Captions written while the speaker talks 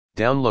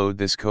Download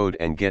this code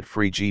and get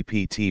free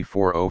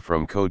GPT-4o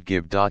from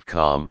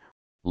codegive.com,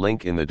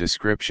 link in the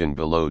description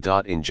below.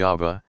 In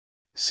Java,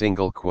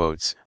 single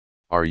quotes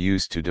are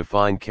used to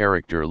define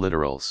character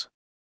literals.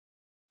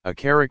 A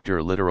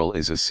character literal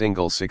is a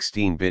single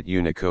 16-bit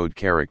Unicode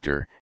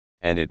character,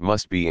 and it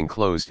must be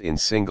enclosed in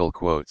single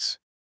quotes.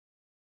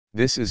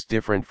 This is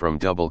different from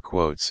double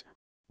quotes,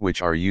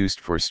 which are used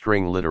for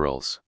string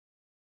literals.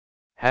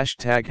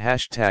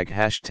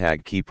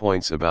 ### Key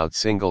points about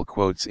single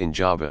quotes in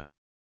Java.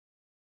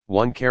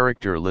 1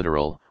 Character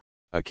literal.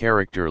 A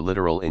character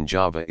literal in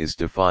Java is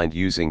defined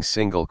using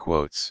single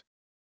quotes.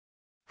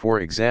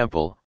 For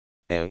example,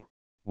 a,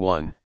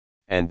 1,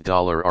 and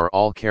 $ are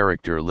all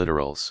character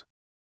literals.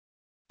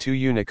 2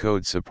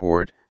 Unicode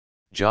support.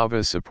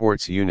 Java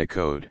supports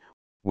Unicode,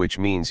 which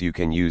means you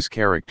can use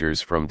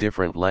characters from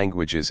different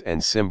languages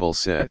and symbol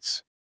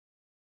sets.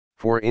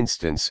 For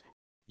instance,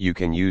 you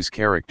can use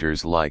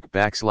characters like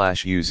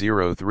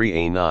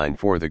 \U03A9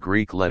 for the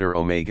Greek letter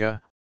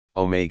omega,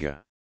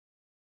 omega.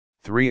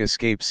 3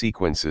 Escape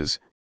sequences.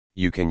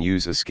 You can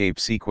use escape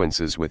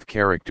sequences with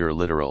character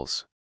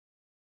literals.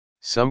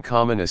 Some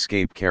common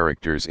escape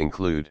characters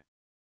include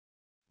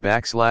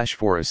 \/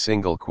 for a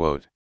single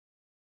quote,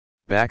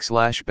 \/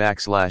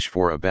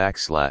 for a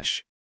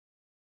backslash,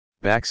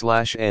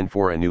 \n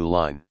for a new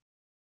line,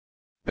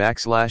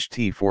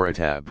 \t for a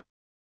tab.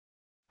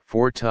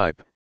 4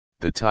 Type.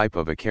 The type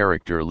of a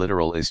character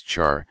literal is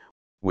char,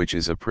 which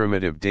is a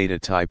primitive data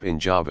type in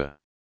Java.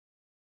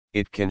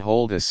 It can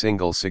hold a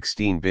single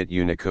 16-bit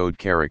Unicode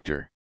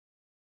character.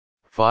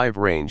 5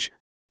 Range.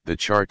 The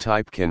char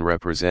type can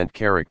represent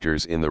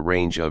characters in the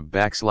range of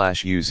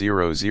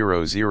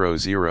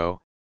 \U0000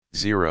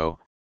 0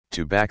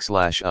 to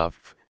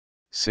 \UF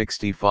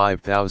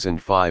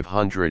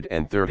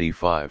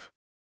 65535.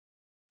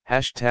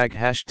 ###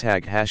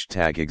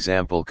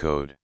 Example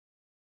code.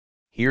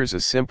 Here's a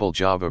simple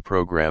Java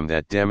program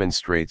that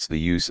demonstrates the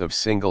use of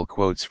single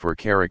quotes for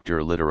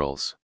character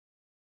literals.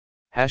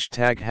 ###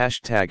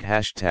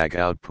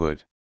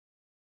 output.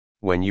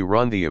 When you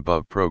run the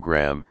above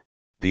program,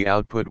 the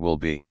output will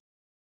be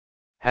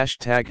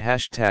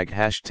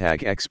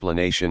 ###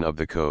 explanation of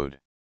the code.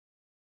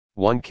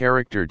 1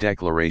 Character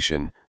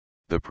declaration.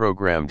 The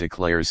program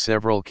declares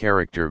several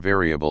character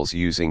variables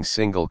using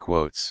single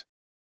quotes.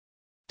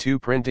 2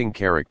 Printing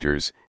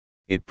characters.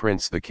 It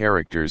prints the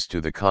characters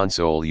to the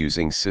console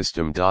using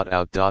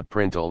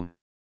system.out.println.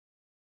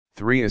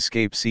 3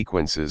 Escape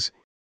sequences.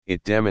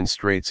 It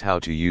demonstrates how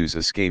to use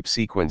escape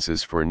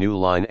sequences for new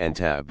line and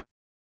tab.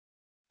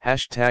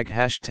 ###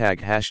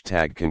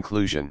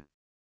 conclusion.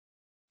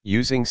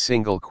 Using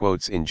single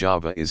quotes in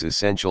Java is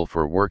essential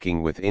for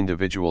working with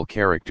individual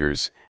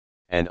characters,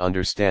 and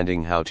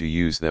understanding how to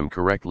use them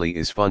correctly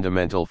is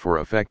fundamental for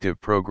effective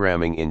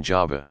programming in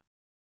Java.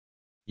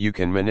 You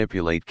can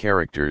manipulate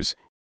characters,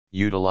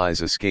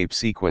 utilize escape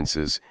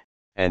sequences,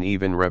 and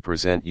even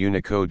represent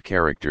Unicode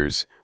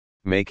characters,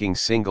 making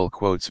single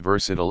quotes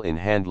versatile in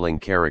handling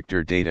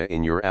character data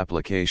in your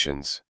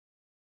applications.